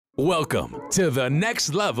Welcome to the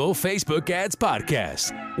Next Level Facebook Ads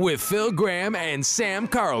Podcast with Phil Graham and Sam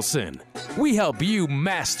Carlson. We help you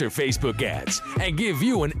master Facebook ads and give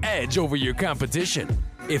you an edge over your competition.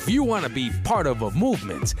 If you want to be part of a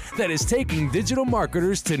movement that is taking digital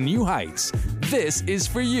marketers to new heights, this is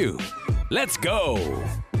for you. Let's go.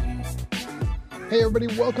 Hey, everybody.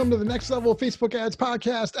 Welcome to the Next Level Facebook Ads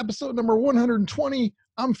Podcast, episode number 120.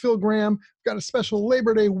 I'm Phil Graham. Got a special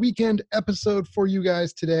Labor Day weekend episode for you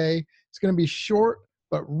guys today. It's going to be short,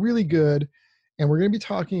 but really good. And we're going to be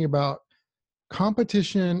talking about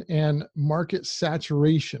competition and market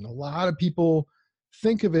saturation. A lot of people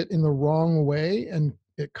think of it in the wrong way, and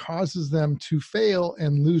it causes them to fail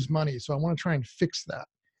and lose money. So I want to try and fix that.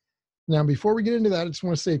 Now, before we get into that, I just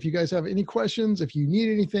want to say if you guys have any questions, if you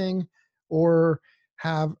need anything, or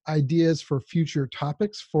have ideas for future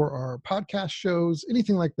topics for our podcast shows,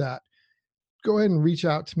 anything like that, go ahead and reach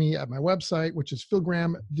out to me at my website, which is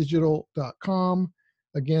philgrahamdigital.com.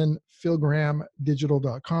 Again,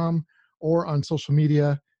 philgrahamdigital.com, or on social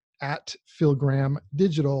media at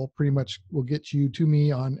philgrahamdigital. Pretty much will get you to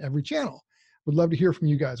me on every channel. Would love to hear from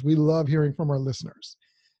you guys. We love hearing from our listeners.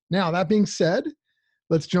 Now, that being said,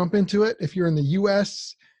 let's jump into it. If you're in the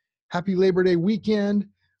U.S., happy Labor Day weekend.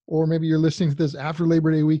 Or maybe you're listening to this after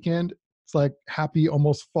Labor Day weekend. It's like happy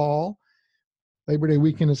almost fall. Labor Day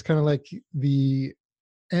weekend is kind of like the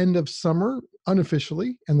end of summer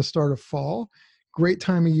unofficially and the start of fall. Great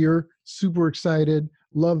time of year, super excited.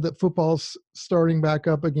 Love that football's starting back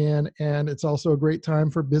up again. And it's also a great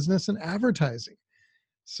time for business and advertising.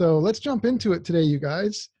 So let's jump into it today, you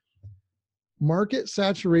guys. Market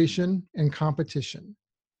saturation and competition.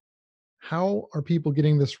 How are people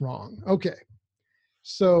getting this wrong? Okay.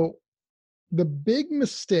 So the big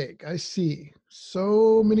mistake I see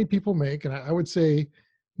so many people make, and I would say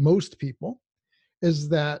most people, is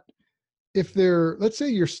that if let's say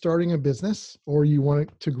you're starting a business or you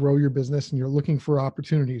want to grow your business and you're looking for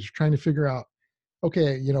opportunities, you're trying to figure out,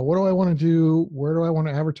 okay, what do I want to do? Where do I want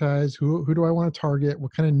to advertise? Who do I want to target?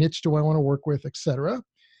 What kind of niche do I want to work with, etc.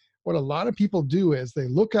 What a lot of people do is they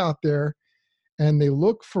look out there and they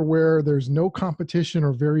look for where there's no competition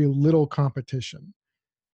or very little competition.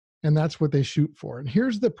 And that's what they shoot for. And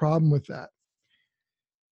here's the problem with that.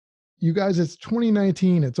 You guys, it's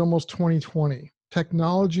 2019. It's almost 2020.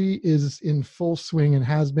 Technology is in full swing and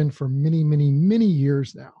has been for many, many, many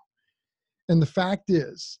years now. And the fact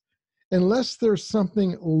is, unless there's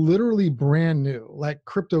something literally brand new, like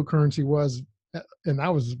cryptocurrency was, and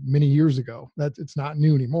that was many years ago, that it's not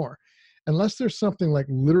new anymore. Unless there's something like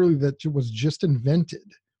literally that was just invented,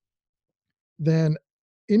 then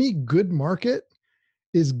any good market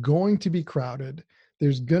is going to be crowded.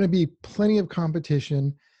 There's going to be plenty of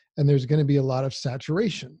competition, and there's going to be a lot of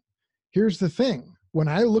saturation. Here's the thing. When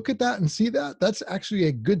I look at that and see that, that's actually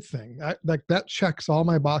a good thing. That checks all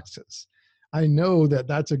my boxes. I know that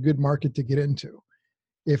that's a good market to get into.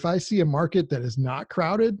 If I see a market that is not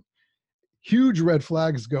crowded, huge red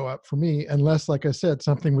flags go up for me, unless, like I said,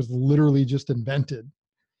 something was literally just invented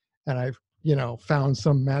and I've, found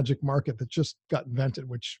some magic market that just got invented,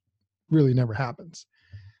 which really never happens.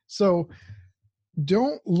 So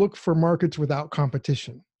don't look for markets without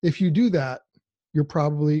competition. If you do that, you're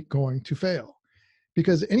probably going to fail,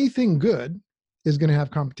 because anything good is going to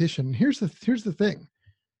have competition. Here's the thing.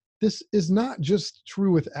 This is not just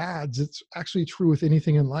true with ads. It's actually true with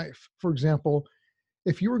anything in life. For example,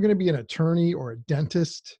 if you were going to be an attorney or a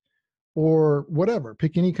dentist or whatever,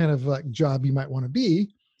 pick any kind of like job you might want to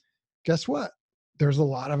be, guess what? There's a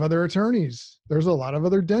lot of other attorneys. There's a lot of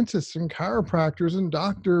other dentists and chiropractors and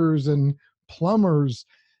doctors and plumbers.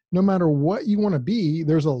 No matter what you want to be,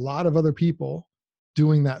 there's a lot of other people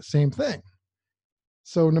doing that same thing.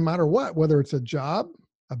 So no matter what, whether it's a job,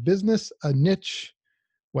 a business, a niche,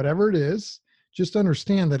 whatever it is, just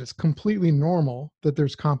understand that it's completely normal that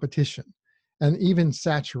there's competition and even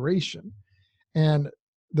saturation. And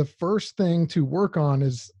the first thing to work on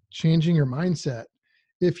is changing your mindset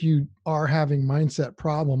if you are having mindset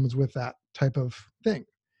problems with that type of thing.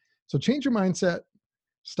 So change your mindset,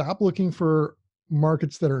 stop looking for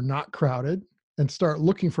markets that are not crowded, and start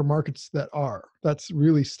looking for markets that are. That's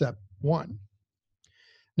really step one.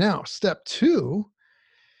 Now, step two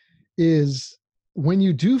is when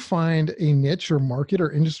you do find a niche or market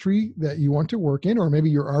or industry that you want to work in, or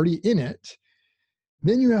maybe you're already in it,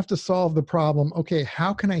 then you have to solve the problem, okay,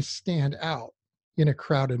 how can I stand out in a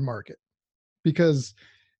crowded market? Because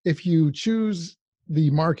if you choose the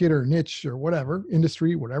market or niche or whatever,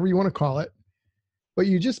 industry, whatever you want to call it, but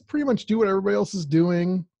you just pretty much do what everybody else is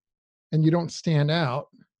doing and you don't stand out,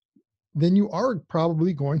 then you are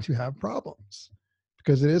probably going to have problems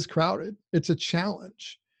because it is crowded. It's a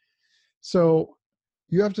challenge. So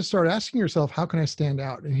you have to start asking yourself, how can I stand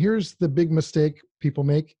out? And here's the big mistake people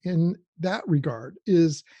make in that regard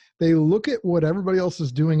is they look at what everybody else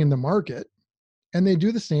is doing in the market and they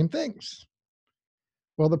do the same things.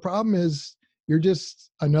 Well, the problem is you're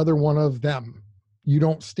just another one of them. You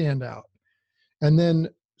don't stand out. And then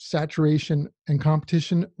saturation and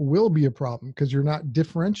competition will be a problem because you're not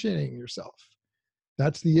differentiating yourself.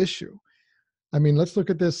 That's the issue. I mean, let's look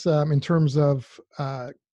at this in terms of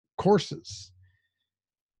courses.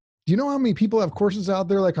 Do you know how many people have courses out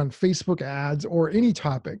there like on Facebook ads or any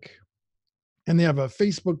topic, and they have a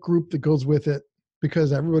Facebook group that goes with it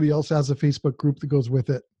because everybody else has a Facebook group that goes with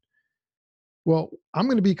it? Well, I'm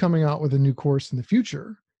going to be coming out with a new course in the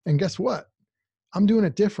future. And guess what? I'm doing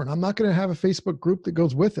it different. I'm not going to have a Facebook group that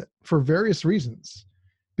goes with it for various reasons,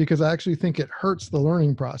 because I actually think it hurts the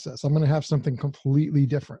learning process. I'm going to have something completely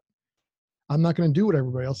different. I'm not going to do what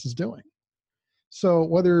everybody else is doing. So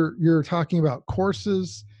whether you're talking about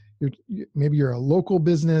courses, maybe you're a local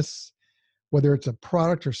business, whether it's a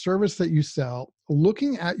product or service that you sell,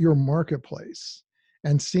 looking at your marketplace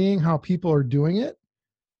and seeing how people are doing it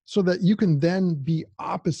so that you can then be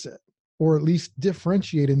opposite or at least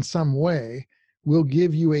differentiate in some way will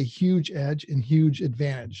give you a huge edge and huge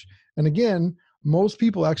advantage. And again, most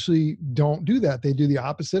people actually don't do that. They do the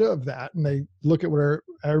opposite of that, and they look at what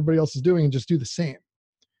everybody else is doing and just do the same.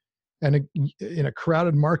 And in a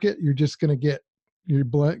crowded market, you're just going to get, you're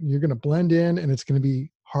going to blend in, and it's going to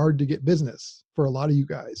be hard to get business for a lot of you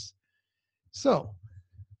guys. So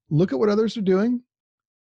look at what others are doing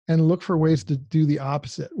and look for ways to do the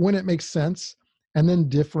opposite when it makes sense, and then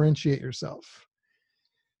differentiate yourself.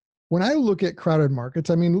 When I look at crowded markets,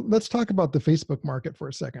 I mean, let's talk about the Facebook market for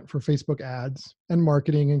a second, for Facebook ads and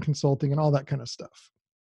marketing and consulting and all that kind of stuff.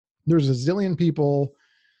 There's a zillion people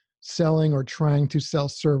selling or trying to sell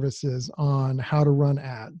services on how to run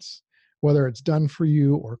ads, whether it's done for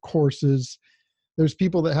you or courses. There's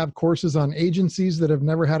people that have courses on agencies that have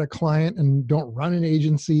never had a client and don't run an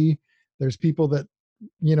agency. There's people that,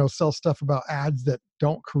 sell stuff about ads that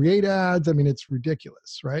don't create ads. I mean, it's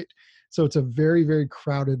ridiculous, right? So it's a very, very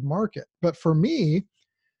crowded market. But for me,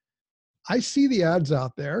 I see the ads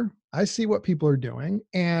out there. I see what people are doing.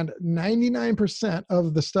 And 99%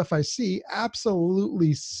 of the stuff I see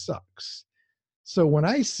absolutely sucks. So when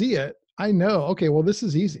I see it, I know, okay, well, this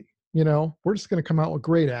is easy. We're just going to come out with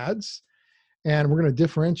great ads and we're going to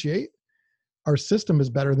differentiate. Our system is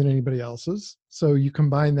better than anybody else's. So you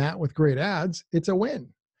combine that with great ads, it's a win.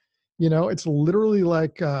 It's literally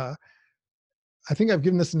like, I think I've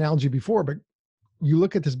given this analogy before, but you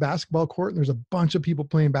look at this basketball court and there's a bunch of people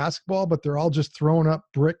playing basketball, but they're all just throwing up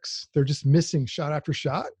bricks. They're just missing shot after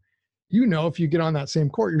shot. If you get on that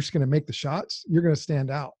same court, you're just going to make the shots. You're going to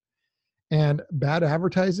stand out. And bad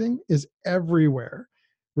advertising is everywhere.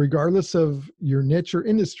 Regardless of your niche or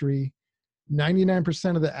industry,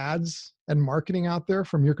 99% of the ads and marketing out there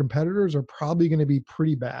from your competitors are probably going to be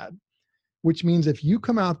pretty bad, which means if you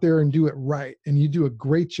come out there and do it right and you do a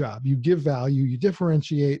great job, you give value, you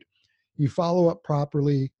differentiate, you follow up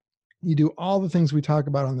properly, you do all the things we talk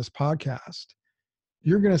about on this podcast,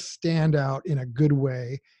 you're going to stand out in a good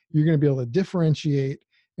way. You're going to be able to differentiate,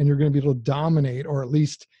 and you're going to be able to dominate, or at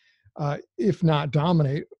least if not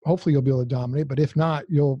dominate, hopefully you'll be able to dominate, but if not,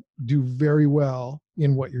 you'll do very well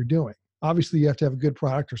in what you're doing. Obviously, you have to have a good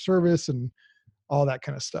product or service, and all that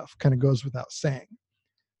kind of stuff kind of goes without saying.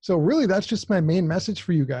 So really, that's just my main message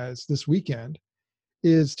for you guys this weekend,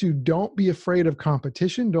 is to don't be afraid of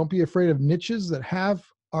competition. Don't be afraid of niches that have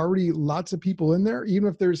already lots of people in there. Even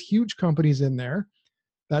if there's huge companies in there,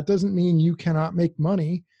 that doesn't mean you cannot make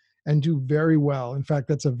money and do very well. In fact,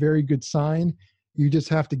 that's a very good sign. You just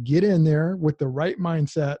have to get in there with the right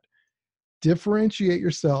mindset, differentiate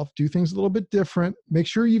yourself, do things a little bit different, make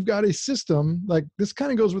sure you've got a system. Like, this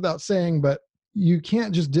kind of goes without saying, but you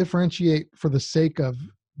can't just differentiate for the sake of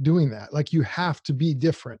doing that. Like, you have to be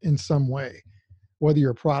different in some way, whether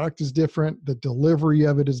your product is different, the delivery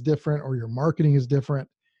of it is different, or your marketing is different.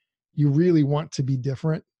 You really want to be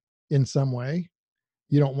different in some way.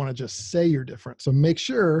 You don't want to just say you're different. So make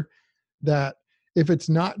sure that if it's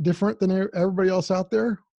not different than everybody else out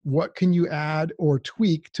there, what can you add or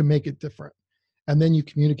tweak to make it different? And then you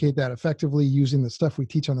communicate that effectively using the stuff we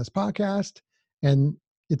teach on this podcast, and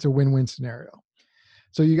it's a win-win scenario.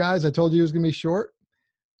 So you guys, I told you it was going to be short.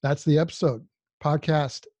 That's the episode.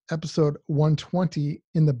 Podcast episode 120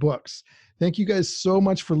 in the books. Thank you guys so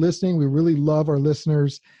much for listening. We really love our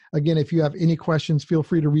listeners. Again, if you have any questions, feel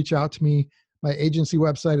free to reach out to me. My agency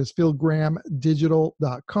website is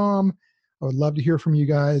philgrahamdigital.com. I would love to hear from you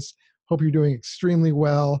guys. Hope you're doing extremely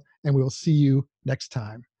well, and we will see you next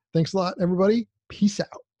time. Thanks a lot, everybody. Peace out.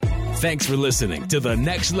 Thanks for listening to the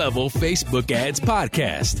Next Level Facebook Ads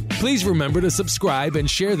Podcast. Please remember to subscribe and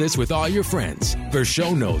share this with all your friends. For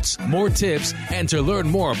show notes, more tips, and to learn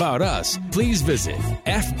more about us, please visit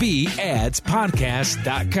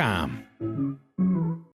fbadspodcast.com.